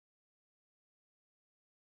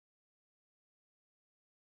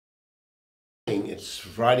It's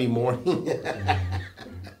Friday morning.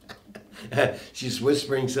 She's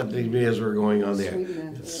whispering something to me as we're going on there.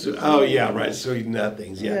 Oh, yeah, right. Sweet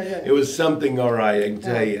nothings. Yeah. It was something all right, I can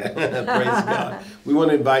tell you. Praise God. We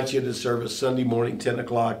want to invite you to service Sunday morning, 10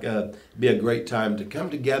 o'clock. Be a great time to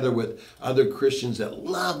come together with other Christians that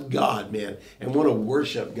love God, man, and want to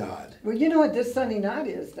worship God. Well, you know what this Sunday night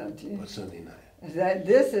is, don't you? What Sunday night? That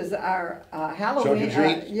this is our Halloween,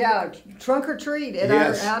 trunk or treat at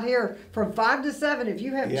out here from 5 to 7. If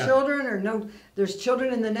you have children or know there's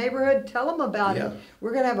children in the neighborhood, tell them about it.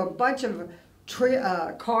 We're gonna have a bunch of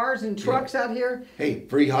cars and trucks out here. Hey,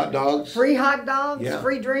 free hot dogs. Free hot dogs,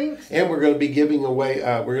 free drinks. And we're going to be giving away,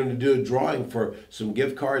 we're going to do a drawing for some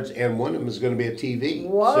gift cards, and one of them is going to be a TV.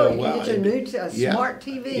 Whoa, so, you get your new smart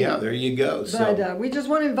TV. Yeah, there you go. But we just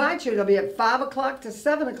want to invite you. It'll be at 5 o'clock to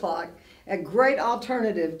 7 o'clock. A great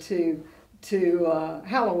alternative to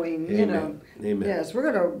Halloween. Amen. You know. Amen. Yes, we're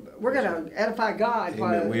gonna edify God.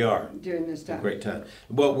 Amen. We are during this time. A great time.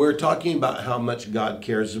 Well, we're talking about how much God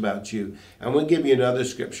cares about you. I'm going to give you another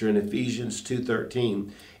scripture in Ephesians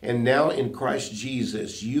 2:13. And now in Christ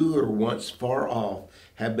Jesus, you who were once far off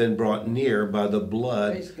have been brought near by the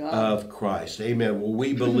blood of Christ. Amen. Well,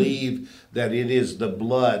 we believe that it is the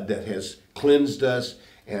blood that has cleansed us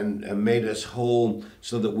and made us whole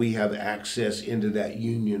so that we have access into that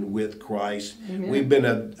union with Christ. Amen. We've been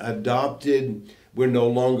adopted. We're no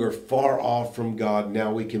longer far off from God.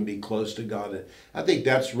 Now we can be close to God. And I think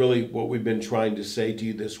that's really what we've been trying to say to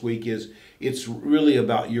you this week is it's really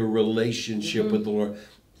about your relationship with the Lord.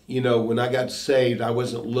 You know, when I got saved, I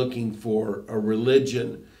wasn't looking for a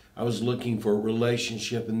religion. I was looking for a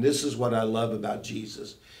relationship. And this is what I love about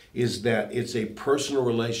Jesus, is that it's a personal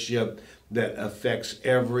relationship that affects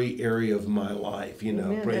every area of my life, you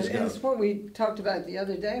know. Amen. Praise God. And it's what we talked about the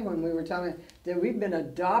other day when we were talking that we've been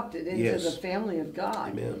adopted into the family of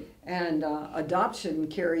God. Amen. And adoption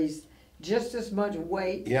carries just as much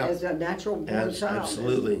weight as a natural born child.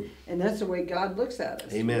 Absolutely. And that's the way God looks at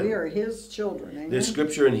us. Amen. We are His children. Amen. The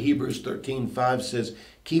scripture in Hebrews 13:5 says,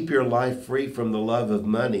 keep your life free from the love of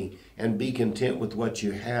money and be content with what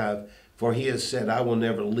you have. For He has said, I will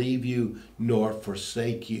never leave you nor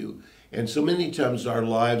forsake you. And so many times our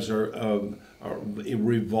lives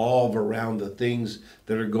revolve around the things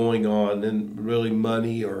that are going on, and really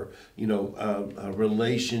money or, you know,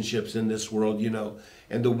 relationships in this world, you know.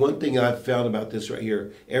 And the one thing I've found about this right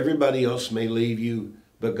here, everybody else may leave you,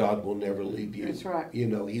 but God will never leave you. That's right. You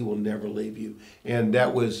know, He will never leave you. And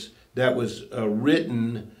that was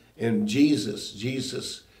written in Jesus.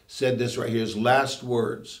 Jesus said this right here. His last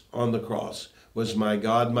words on the cross was, my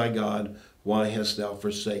God, why hast thou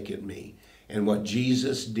forsaken me? And what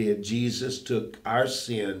Jesus did, Jesus took our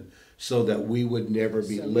sin so that we would never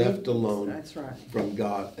be left alone from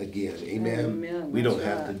God again. Amen. Amen. We don't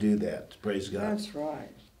have to do that. Praise God. That's right.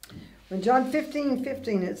 In John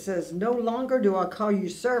 15:15 it says, no longer do I call you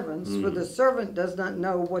servants, for the servant does not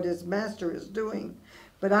know what his master is doing.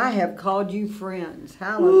 But I have called you friends.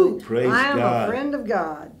 Hallelujah. Ooh, praise I am God. a friend of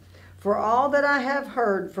God. For all that I have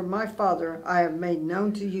heard from my Father, I have made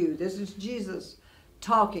known to you. This is Jesus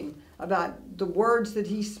talking about the words that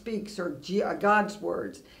He speaks are God's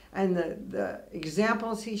words. And the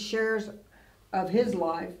examples He shares of His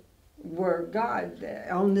life were God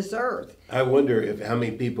on this earth. I wonder how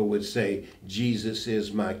many people would say, Jesus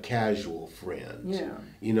is my casual friend. Yeah.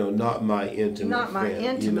 You know, not my intimate friend. Not my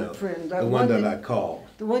intimate friend. The one that I call.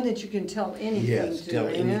 The one that you can tell anything to. Yes, tell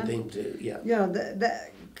anything to, yeah. You know,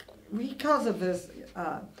 because of this,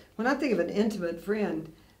 when I think of an intimate friend,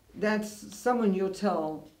 that's someone you'll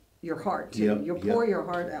tell your heart to. You'll pour your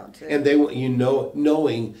heart out to. And they want you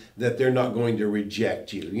knowing that they're not going to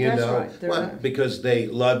reject you. You that's know, right. Not. Because they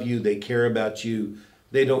love you, they care about you.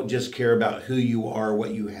 They don't just care about who you are,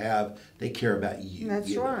 what you have. They care about you.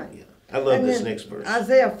 That's right. Yeah. I love this next verse.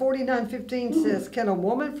 Isaiah 49:15 says, "Can a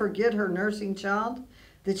woman forget her nursing child,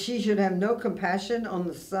 that she should have no compassion on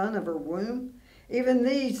the son of her womb? Even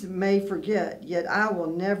these may forget, yet I will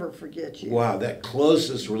never forget you." Wow, that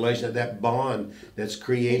closest relation, that bond that's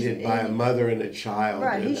created by a mother and a child.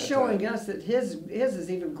 Right, He's showing us that his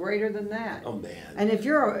is even greater than that. Oh, man. And if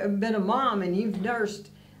you've been a mom and you've nursed,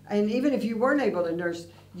 and even if you weren't able to nurse,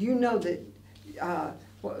 you know that,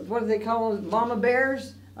 what do they call them, mama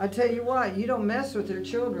bears? I tell you what, you don't mess with their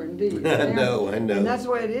children, do you? I know. And that's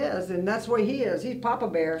the way it is, and that's the way He is. He's Papa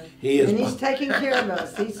Bear. He is. And He's taking care of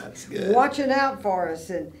us. He's watching out for us.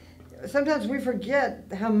 And sometimes we forget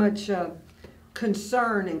how much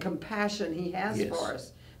concern and compassion He has for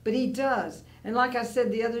us. But He does. And like I said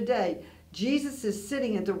the other day, Jesus is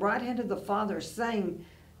sitting at the right hand of the Father saying,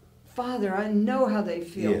 Father, I know how they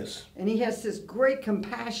feel. Yes. And He has this great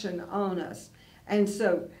compassion on us. And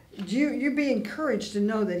so you be encouraged to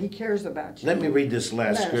know that he cares about you. Let me read this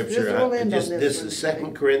last Yes, scripture. we'll end on This this is one 2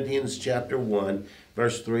 today. Corinthians chapter 1,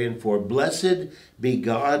 verse 3 and 4. Blessed be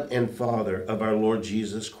God and Father of our Lord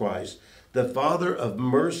Jesus Christ, the Father of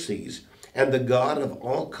mercies and the God of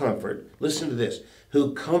all comfort. Listen to this.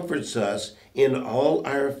 Who comforts us in all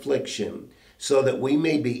our affliction, so that we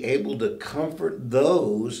may be able to comfort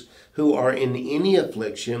those who are in any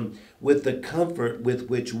affliction with the comfort with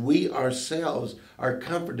which we ourselves are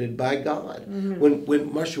comforted by God.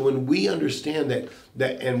 When we understand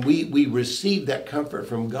that and we receive that comfort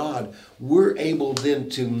from God, we're able then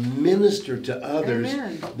to minister to others.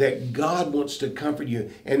 Amen. That God wants to comfort you.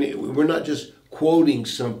 And we're not just quoting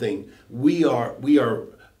something. We are,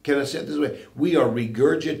 can I say it this way? We are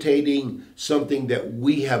regurgitating something that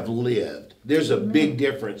we have lived. There's a big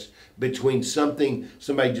difference between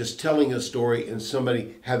somebody just telling a story and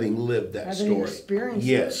somebody having lived that Having story. experienced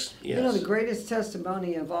Yes, it. yes. You know, the greatest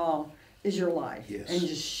testimony of all is your life. Yes. And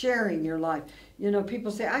just sharing your life. You know,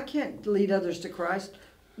 people say, I can't lead others to Christ.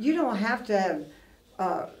 You don't have to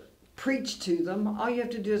preach to them. All you have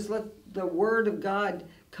to do is let the word of God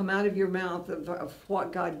come out of your mouth of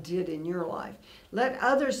what God did in your life. Let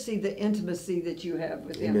others see the intimacy that you have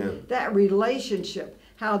with Him. Amen. That relationship,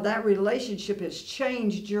 how that relationship has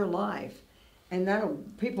changed your life. And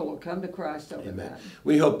people will come to Christ over Amen. that.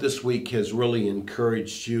 We hope this week has really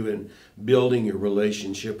encouraged you in building your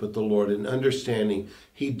relationship with the Lord and understanding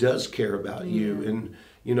He does care about you. And,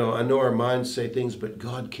 you know, I know our minds say things, but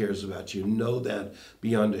God cares about you. Know that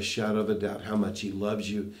beyond a shadow of a doubt how much He loves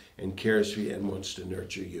you and cares for you and wants to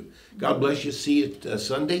nurture you. God bless you. See you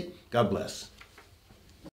Sunday. God bless.